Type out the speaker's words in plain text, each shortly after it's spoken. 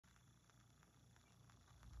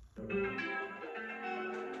We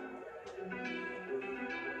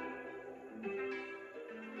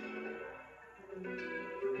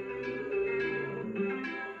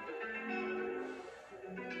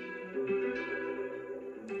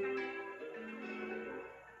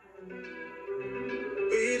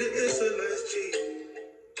the Israelites cheat.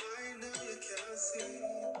 I know you can't see.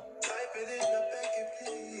 Type it in, I beg you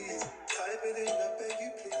please. Type it in, I beg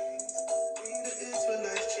you please. We the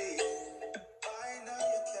Israelites cheat. I know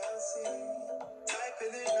you can't see. Type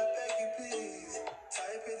it in, I beg you please.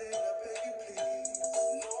 Type it in, I beg you please.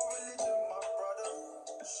 No religion, my brother.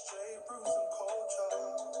 Straight bruise and culture.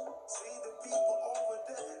 See the people over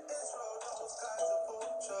there in Israel, those guys are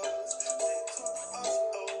vultures. They took us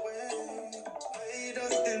away, made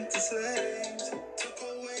us into slaves, took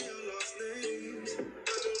away our last names. And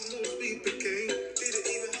almost we became, didn't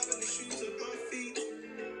even have any shoes on our feet.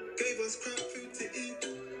 Gave us crap food to eat,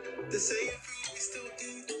 the same food we still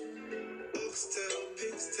eat. Oxtail,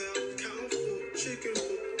 pig's tail, cow foot, chicken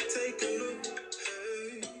foot. Take a look,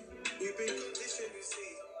 hey, we've been conditioned, you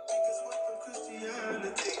see, because we're from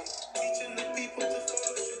Christianity, teaching the people to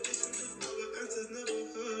follow traditions that our ancestors never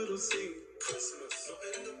heard or seen. Christmas, not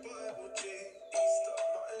in the Bible, G. Easter,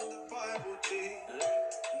 not in the Bible, G.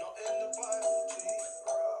 Lent, not in the Bible, G.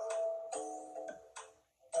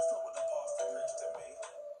 That's not what the pastor preached to me.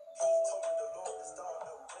 He told me the Lord is down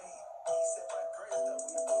the way. He said by grace that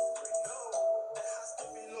we will pray. No, there has to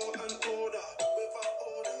be law and order. Without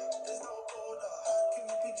order, there's no order. Can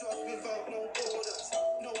you be judged without no borders?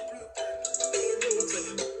 No blueprint, no rota,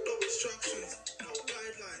 no instructions, no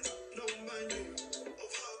guidelines, no manual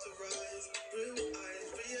of how to rise. Real eyes,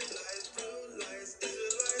 realize, real lies.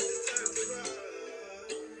 Israelites, it's time to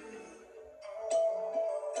rise.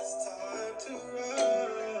 It's time to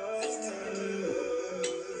rise. It's time to rise.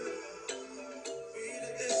 We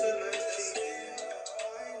the Israelites cheat.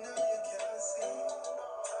 I know you can't see.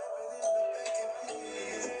 Type it in the beg you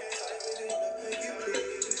please. Type it in the beg you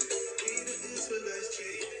please. We the Israelites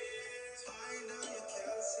cheat. I know you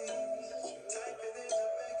can't see. Type it in the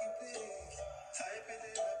beg you please. Type it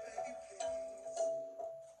in the beg you please.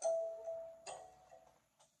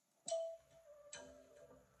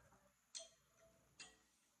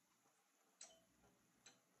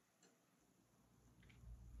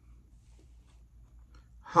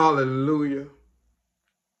 Hallelujah.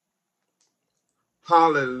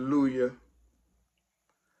 Hallelujah.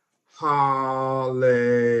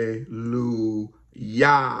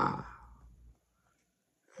 Hallelujah.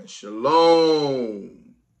 And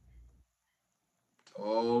shalom to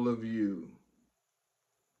all of you,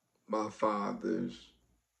 my Father's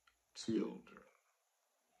children.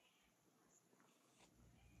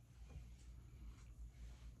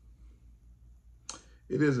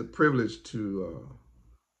 It is a privilege to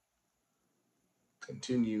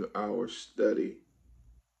continue our study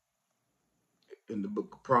in the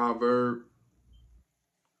book of Proverbs,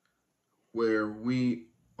 where we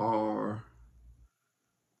are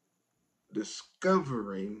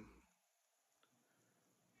discovering,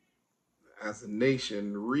 as a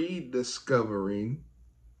nation, rediscovering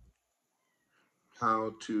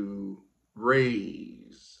how to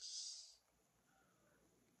raise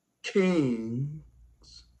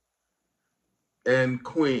kings and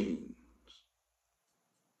queens.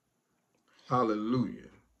 Hallelujah.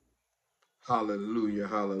 Hallelujah.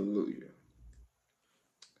 Hallelujah.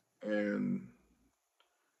 And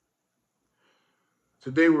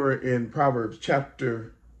today we're in Proverbs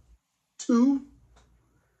chapter 2.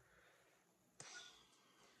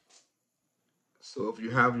 So if you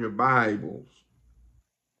have your Bibles,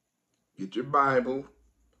 get your Bible,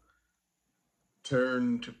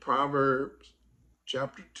 turn to Proverbs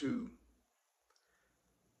chapter 2,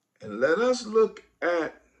 and let us look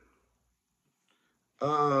at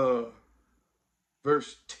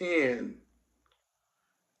verse 10,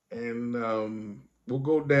 and we'll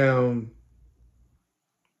go down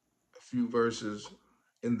a few verses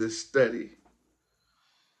in this study.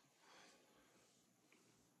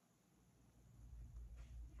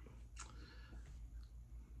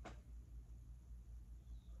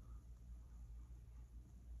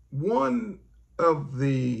 One of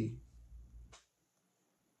the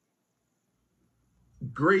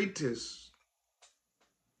greatest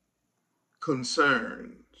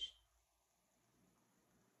concerns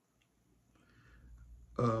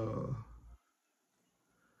of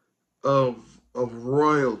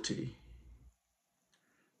royalty,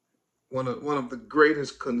 one of the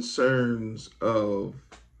greatest concerns of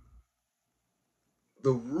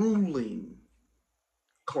the ruling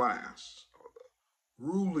class, or the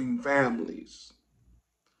ruling families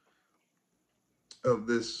of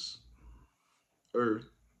this earth,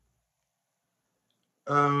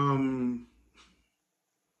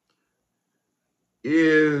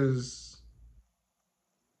 is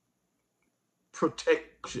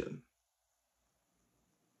protection.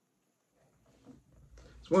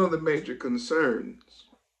 It's one of the major concerns.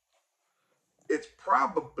 It's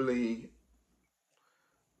probably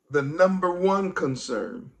the number one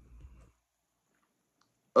concern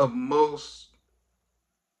of most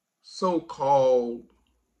so-called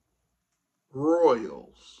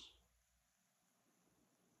royals.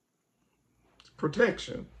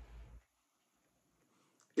 Protection.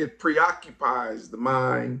 It preoccupies the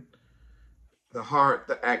mind, the heart,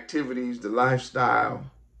 the activities, the lifestyle,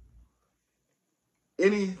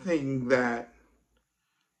 anything that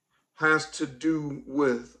has to do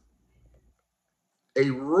with a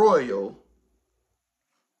royal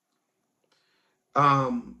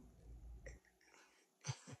um,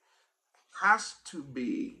 has to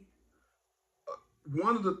be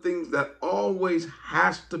one of the things that always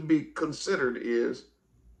has to be considered is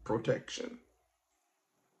protection.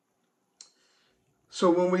 So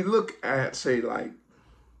when we look at, say, like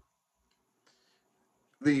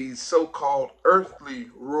the so-called earthly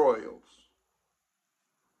royals,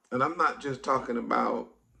 and I'm not just talking about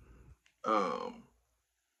um,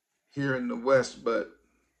 here in the West, but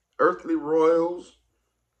earthly royals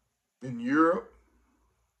in Europe,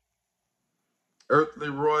 earthly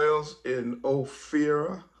royals in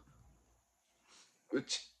Ophira,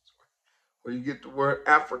 which where you get the word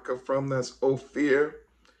Africa from, that's Ophir,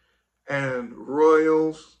 and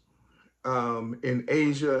royals in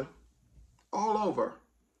Asia, all over.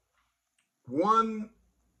 One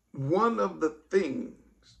of the things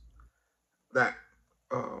that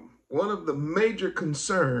one of the major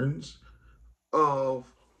concerns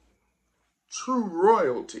of true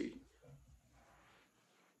royalty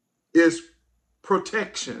is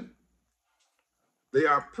protection. They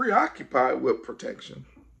are preoccupied with protection.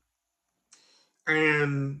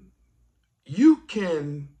 And you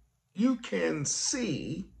can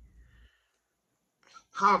see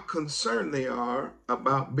how concerned they are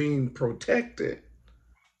about being protected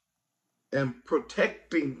and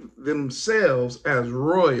protecting themselves as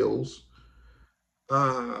royals,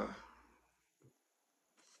 uh,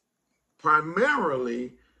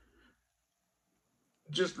 primarily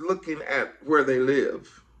just looking at where they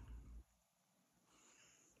live.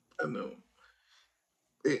 I know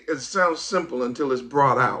it sounds simple until it's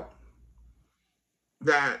brought out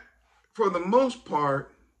that for the most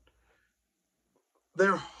part,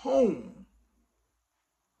 their home.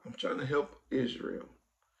 I'm trying to help Israel.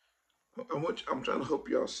 I'm trying to help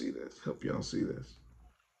y'all see this. Help y'all see this.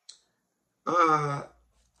 Uh,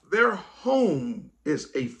 their home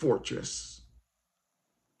is a fortress.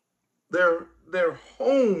 Their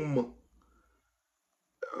home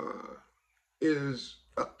uh, is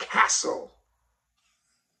a castle.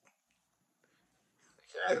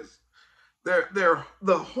 Yes.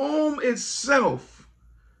 The home itself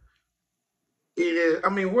is, I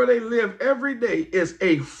mean, where they live every day is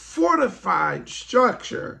a fortified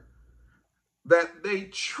structure that they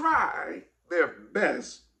try their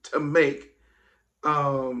best to make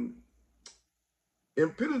um,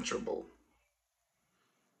 impenetrable,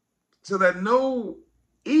 so that no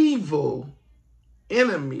evil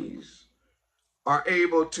enemies are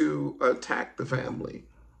able to attack the family.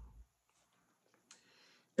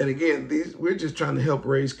 And again, we're just trying to help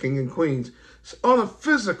raise king and queens. So on a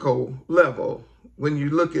physical level, when you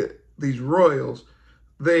look at these royals,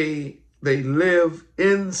 they live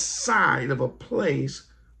inside of a place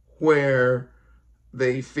where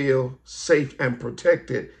they feel safe and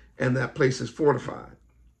protected, and that place is fortified.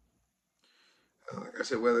 Like I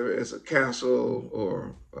said, whether it's a castle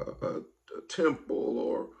or a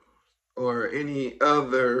temple or any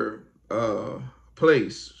other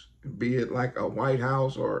place, be it like a White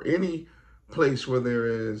House or any place where there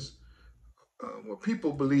is, where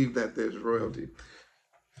people believe that there's royalty.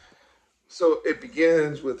 So it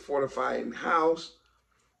begins with fortifying house,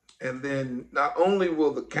 and then not only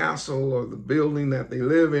will the castle or the building that they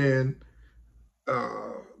live in,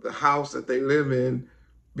 the house that they live in,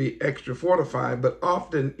 be extra fortified, but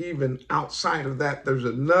often even outside of that, there's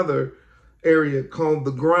another area called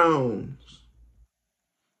the grounds.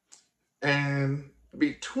 And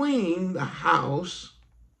between the house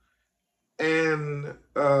and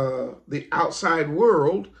the outside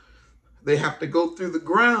world, they have to go through the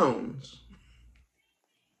grounds.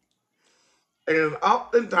 And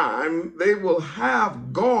oftentimes they will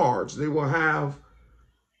have guards, they will have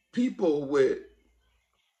people with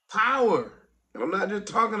power. And I'm not just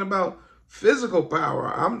talking about physical power,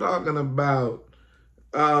 I'm talking about,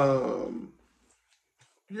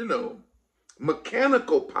 you know,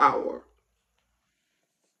 mechanical power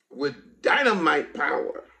with dynamite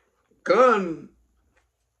power, gun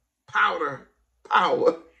powder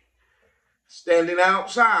power, standing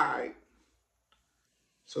outside,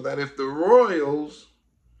 so that if the royals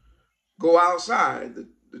go outside,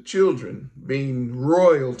 the children, being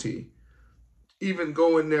royalty, even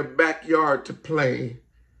go in their backyard to play,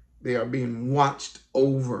 they are being watched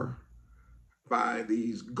over by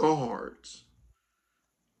these guards.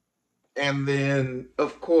 And then,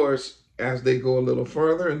 of course, as they go a little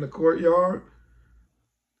further in the courtyard,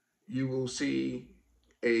 you will see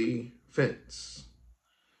a fence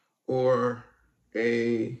or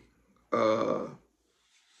a or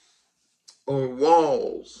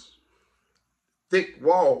walls, thick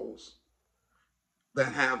walls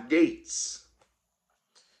that have gates.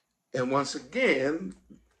 And once again,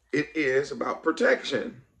 it is about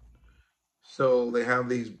protection. So they have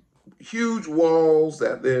these huge walls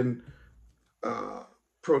that then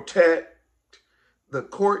protect the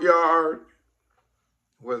courtyard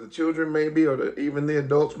where the children may be, or even the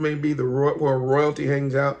adults may be, where royalty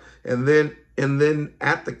hangs out, and then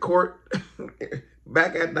at the court,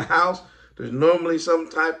 back at the house, there's normally some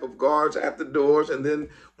type of guards at the doors, and then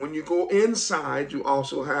when you go inside, you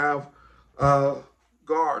also have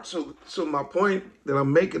guards. So my point that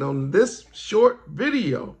I'm making on this short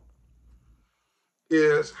video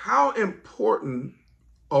is how important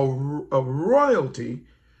a royalty,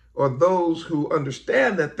 or those who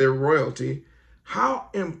understand that they're royalty, how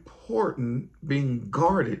important being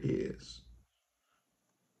guarded is.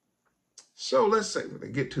 So let's say when they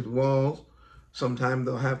get to the walls, sometimes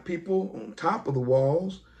they'll have people on top of the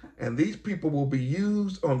walls, and these people will be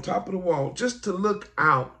used on top of the wall just to look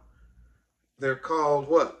out. They're called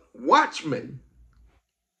what? Watchmen.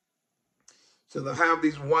 So they'll have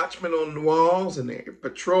these watchmen on the walls, and they're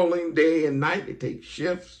patrolling day and night. They take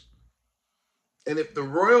shifts. And if the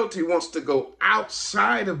royalty wants to go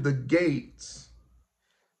outside of the gates,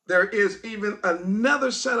 there is even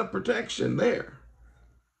another set of protection there.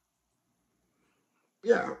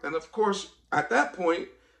 Yeah, and of course, at that point,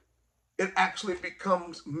 it actually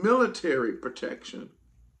becomes military protection.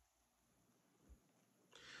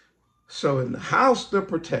 So in the house, they're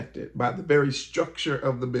protected by the very structure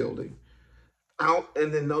of the building.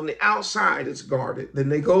 And then on the outside, it's guarded. Then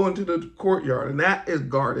they go into the courtyard, and that is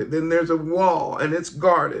guarded. Then there's a wall, and it's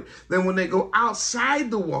guarded. Then when they go outside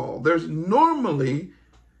the wall, there's normally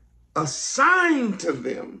assigned to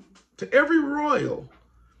them, to every royal,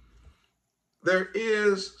 there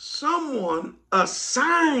is someone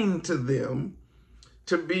assigned to them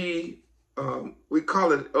to be, we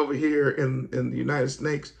call it over here in the United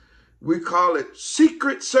States, we call it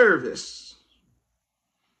Secret Service.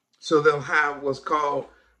 So they'll have what's called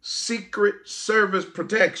Secret Service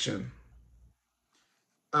protection.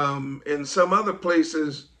 In some other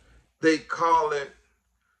places, they call it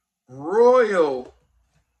royal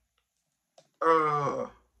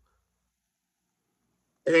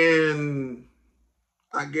and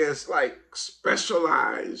I guess like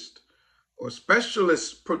specialized or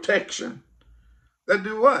specialist protection that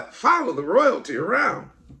do what? Follow the royalty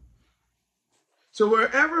around. So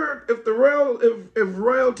wherever, if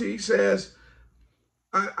royalty says,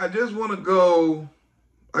 I just want to go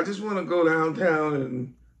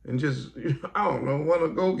downtown and just, I don't know, want to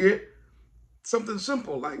go get something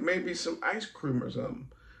simple, like maybe some ice cream or something.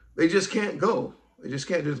 They just can't go. They just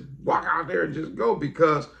can't just walk out there and just go,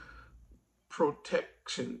 because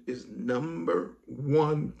protection is number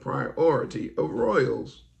one priority of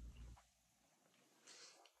royals.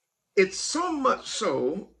 It's so much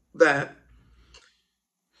so that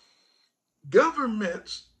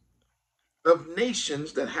governments of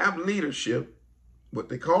nations that have leadership, what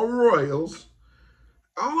they call royals,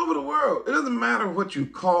 all over the world. It doesn't matter what you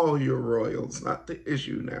call your royals, not the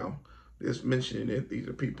issue now. Just mentioning it, these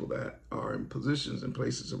are people that are in positions and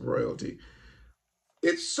places of royalty.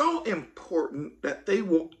 It's so important that they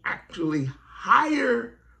will actually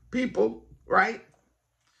hire people, right,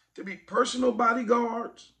 to be personal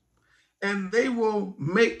bodyguards, and they will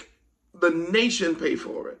make the nation pay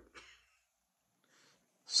for it.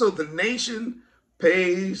 So the nation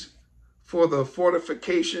pays for the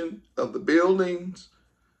fortification of the buildings.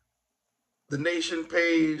 The nation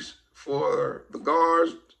pays for the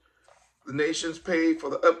guards. The nation's paid for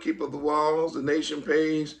the upkeep of the walls. The nation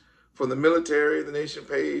pays for the military. The nation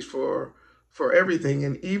pays for everything.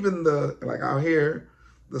 And even like out here,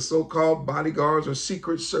 the so-called bodyguards or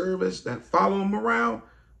Secret Service that follow them around,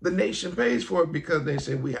 the nation pays for it, because they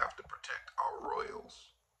say we have to protect our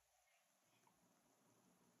royals.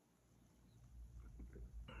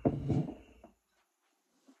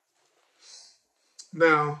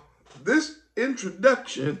 Now, this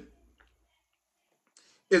introduction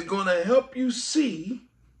is going to help you see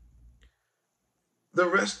the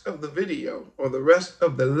rest of the video or the rest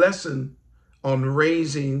of the lesson on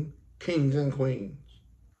raising kings and queens.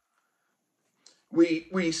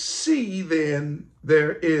 We see then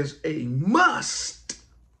there is a must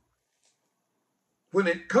when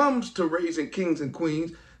it comes to raising kings and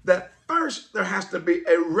queens, that first there has to be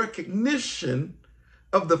a recognition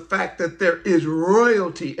of the fact that there is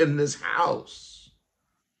royalty in this house.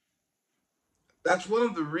 That's one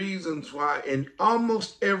of the reasons why in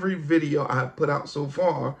almost every video I've put out so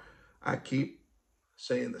far, I keep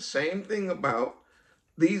saying the same thing about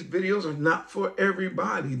these videos are not for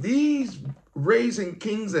everybody. These raising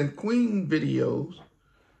kings and queen videos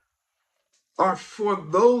are for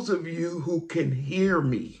those of you who can hear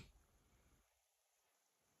me.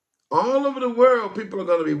 All over the world, people are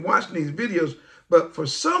going to be watching these videos, but for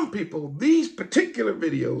some people, these particular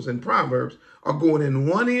videos in Proverbs are going in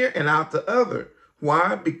one ear and out the other.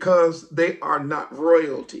 Why? Because they are not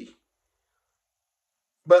royalty.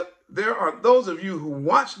 But there are those of you who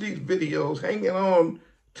watch these videos hanging on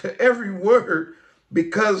to every word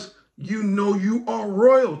because you know you are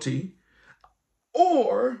royalty,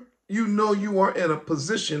 or you know you are in a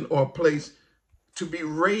position or a place to be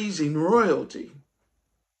raising royalty.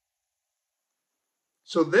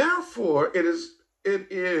 So therefore, it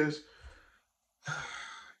is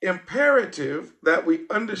imperative that we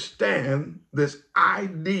understand this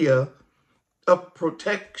idea of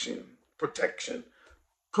protecting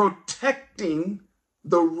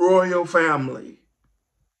the royal family.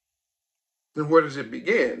 And where does it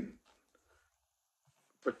begin?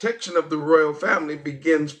 Protection of the royal family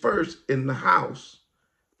begins first in the house,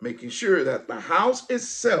 making sure that the house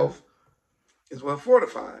itself is well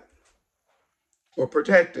fortified or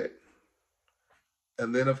protected.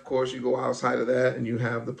 And then, of course, you go outside of that and you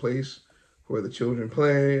have the place where the children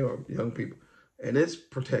play or young people, and it's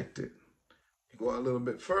protected. You go a little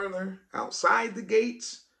bit further outside the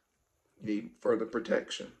gates, you need further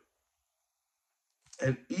protection.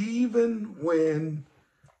 And even when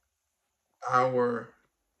our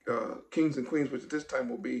kings and queens, which at this time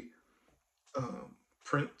will be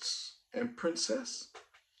prince and princess,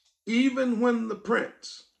 even when the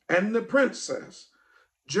prince and the princess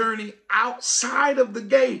journey outside of the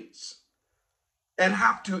gates and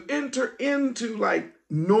have to enter into like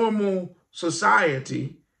normal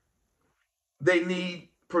society, they need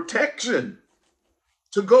protection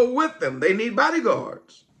to go with them. They need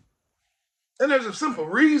bodyguards. And there's a simple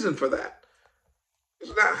reason for that.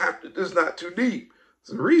 It's not too deep.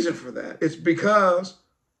 There's a reason for that. It's because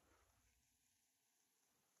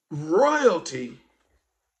royalty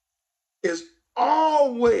is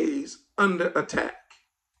always under attack.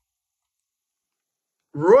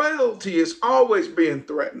 Royalty is always being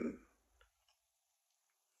threatened.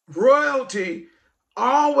 Royalty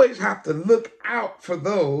always have to look out for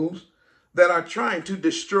those that are trying to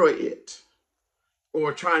destroy it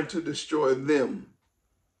or trying to destroy them.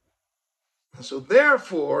 And so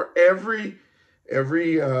therefore, every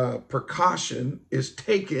precaution is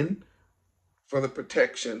taken for the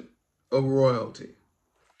protection of royalty.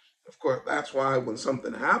 Of course, that's why when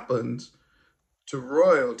something happens to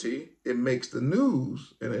royalty, it makes the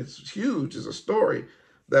news, and it's huge. It's a story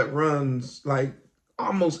that runs like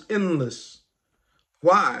almost endless.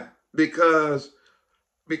 Why? Because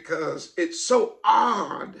it's so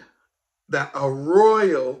odd that a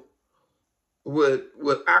royal would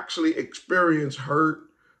actually experience hurt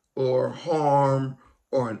or harm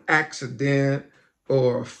or an accident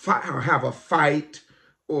or have a fight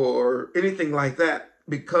or anything like that,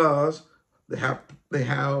 because they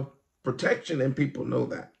have protection and people know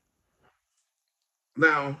that.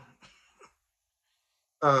 Now,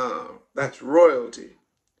 that's royalty.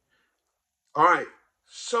 All right.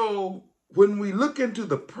 So when we look into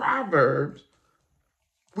the Proverbs,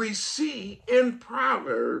 we see in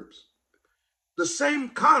Proverbs the same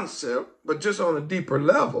concept, but just on a deeper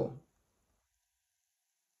level.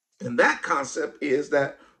 And that concept is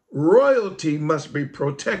that royalty must be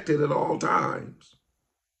protected at all times.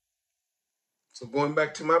 So going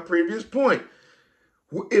back to my previous point,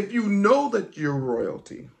 if you know that you're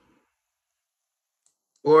royalty,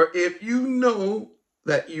 or if you know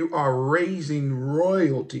that you are raising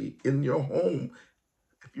royalty in your home,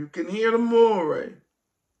 if you can hear the more,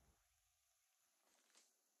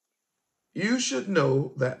 you should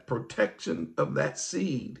know that protection of that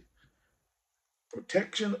seed,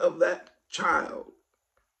 protection of that child,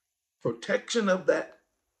 protection of that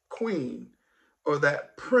queen or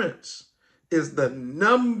that prince is the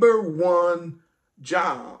number one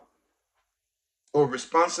job or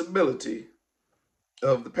responsibility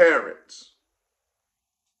of the parents,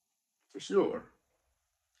 for sure.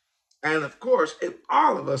 And of course, if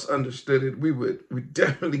all of us understood it, we'd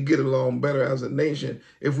definitely get along better as a nation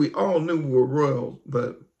if we all knew we were royal,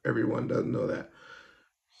 but everyone doesn't know that.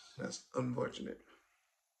 That's unfortunate.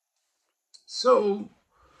 So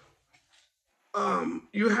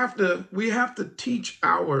we have to teach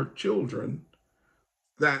our children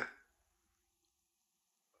that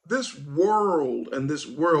this world and this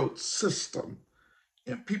world system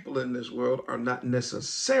and people in this world are not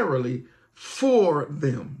necessarily for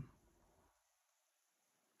them.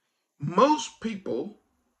 Most people,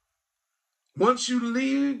 once you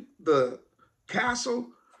leave the castle,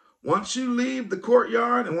 once you leave the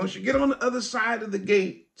courtyard, and once you get on the other side of the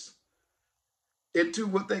gates into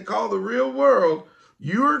what they call the real world,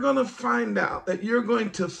 you're going to find out that you're going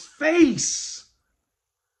to face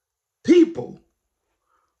people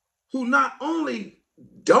who not only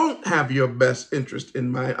don't have your best interest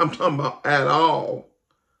in mind, I'm talking about at all,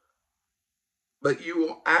 but you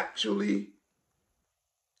will actually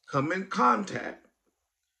come in contact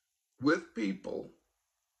with people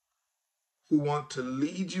who want to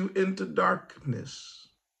lead you into darkness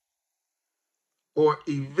or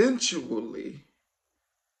eventually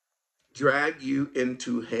drag you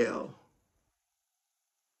into hell.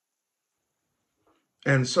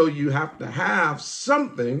 And so you have to have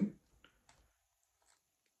something,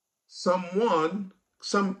 someone,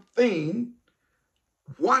 something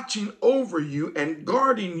watching over you and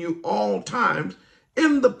guarding you all times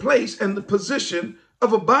in the place and the position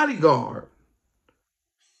of a bodyguard.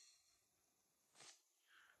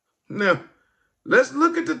 Now, let's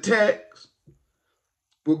look at the text.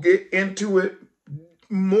 We'll get into it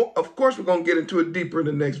more. Of course, we're going to get into it deeper in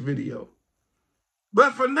the next video.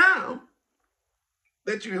 But for now,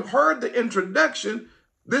 that you heard the introduction,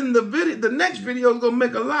 then the next video is going to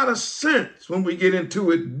make a lot of sense when we get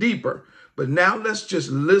into it deeper. But now let's just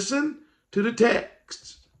listen to the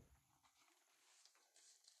text.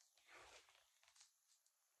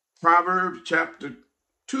 Proverbs chapter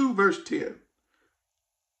 2, verse 10.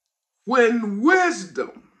 When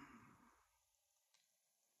wisdom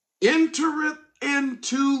entereth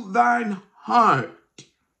into thine heart,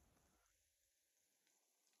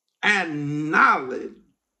 and knowledge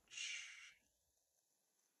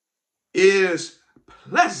is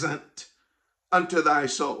pleasant unto thy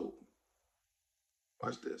soul.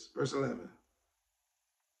 Watch this, verse 11.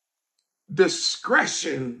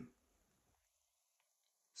 Discretion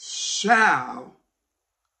shall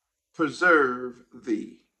preserve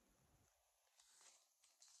thee.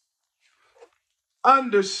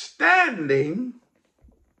 Understanding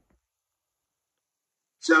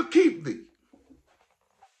shall keep thee.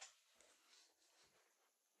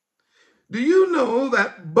 Do you know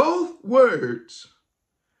that both words,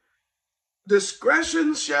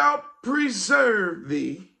 discretion shall preserve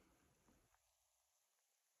thee,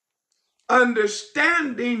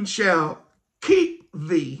 understanding shall keep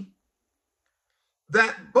thee,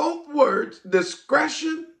 that both words,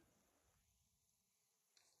 discretion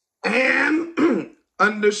and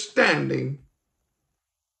understanding,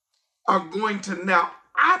 are going to now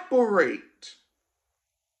operate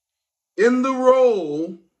in the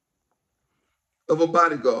role of a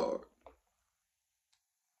bodyguard.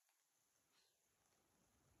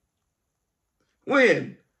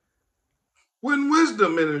 When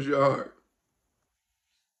wisdom enters your heart,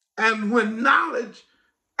 and when knowledge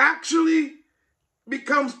actually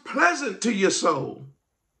becomes pleasant to your soul,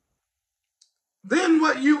 then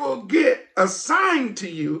what you will get assigned to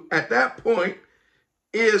you at that point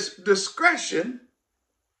is discretion.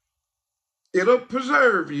 It'll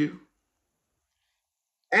preserve you,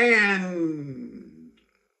 and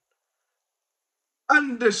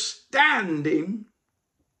understanding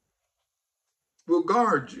will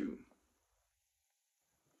guard you.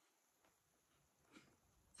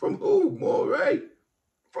 From whom? All right.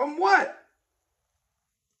 From what?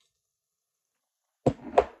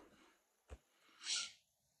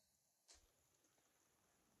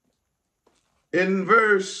 In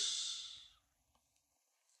verse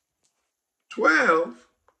 12,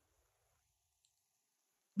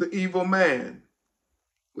 the evil man,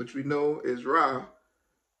 which we know is Ra,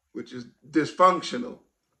 which is dysfunctional,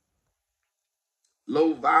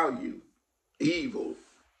 low value, evil,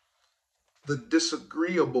 the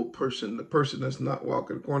disagreeable person, the person that's not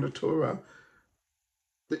walking according to Torah,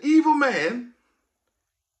 the evil man,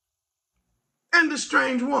 and the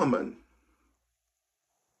strange woman.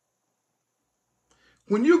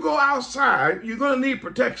 When you go outside, you're going to need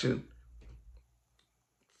protection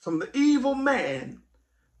from the evil man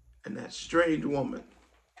and that strange woman.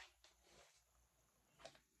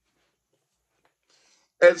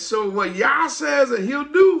 And so what Yah says that he'll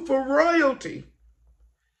do for royalty,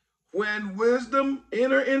 when wisdom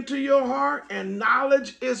enter into your heart and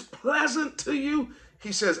knowledge is pleasant to you,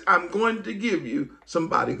 he says, I'm going to give you some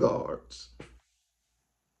bodyguards.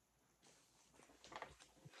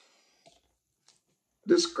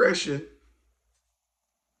 Discretion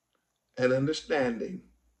and understanding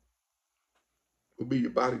will be your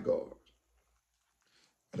bodyguards.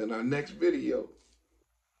 And in our next video,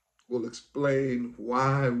 we'll explain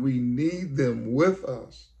why we need them with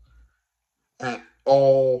us at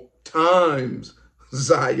all times,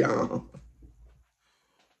 Zion.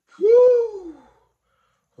 Woo!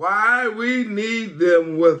 Why we need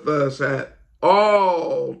them with us at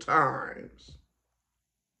all times.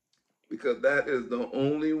 Because that is the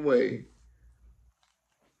only way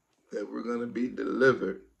that we're going to be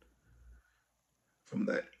delivered from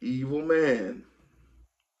that evil man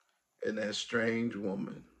and that strange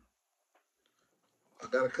woman. I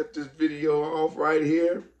got to cut this video off right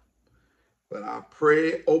here, but I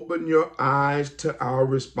pray open your eyes to our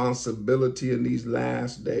responsibility in these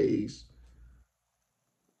last days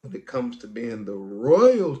when it comes to being the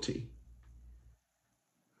royalty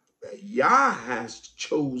that Yah has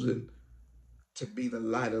chosen to be the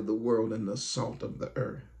light of the world and the salt of the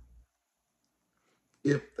earth.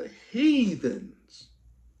 If the heathens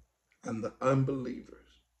and the unbelievers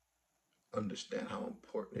understand how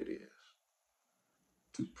important it is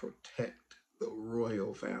to protect the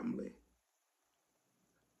royal family,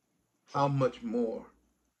 how much more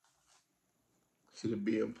should it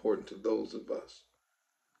be important to those of us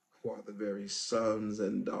who are the very sons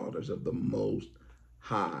and daughters of the Most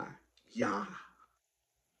High Yah?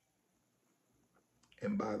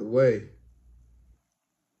 And by the way,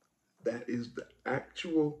 that is the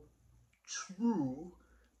actual true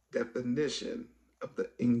definition of the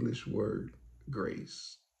English word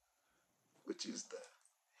grace, which is the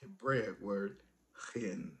Hebraic word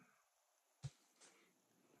chen,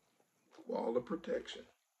 wall of protection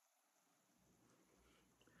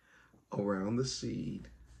around the seed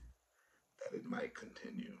that it might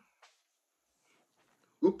continue.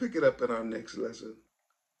 We'll pick it up in our next lesson,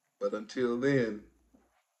 but until then,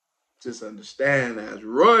 just understand as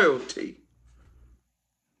royalty,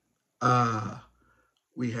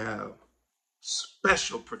 we have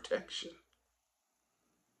special protection.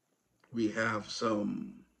 We have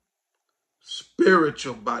some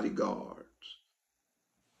spiritual bodyguards.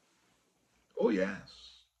 Oh,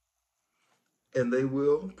 yes. And they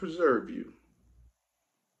will preserve you.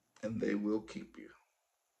 And they will keep you.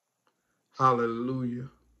 Hallelujah.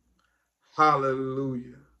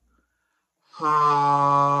 Hallelujah. Hallelujah.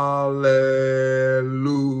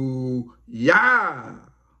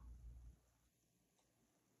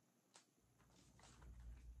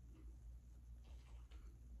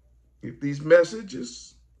 If these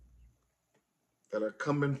messages that are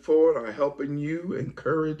coming forward are helping you,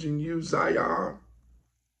 encouraging you, Zion,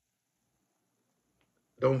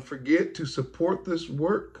 don't forget to support this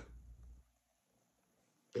work,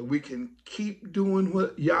 that we can keep doing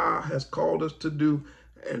what Yah has called us to do,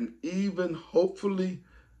 and even hopefully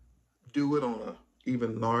do it on an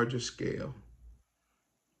even larger scale.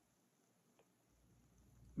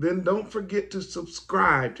 Then don't forget to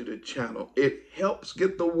subscribe to the channel. It helps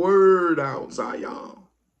get the word out, Zion.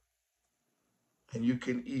 And you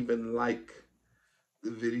can even like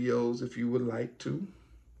the videos if you would like to.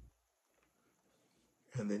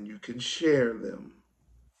 And then you can share them.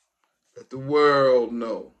 Let the world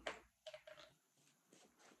know.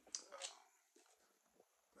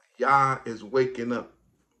 Yah is waking up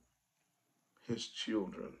his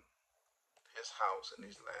children, his house in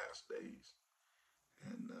these last days.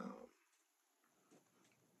 And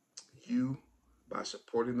you, by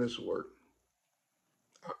supporting this work,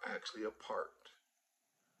 are actually a part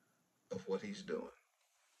of what he's doing.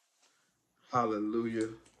 Hallelujah.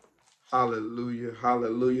 Hallelujah.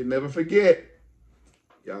 Hallelujah. Never forget,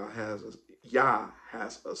 Yah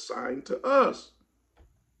has assigned to us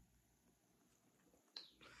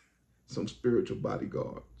some spiritual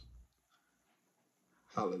bodyguards.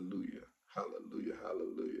 Hallelujah. Hallelujah.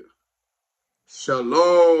 Hallelujah.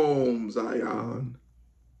 Shalom, Zion.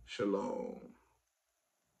 Shalom.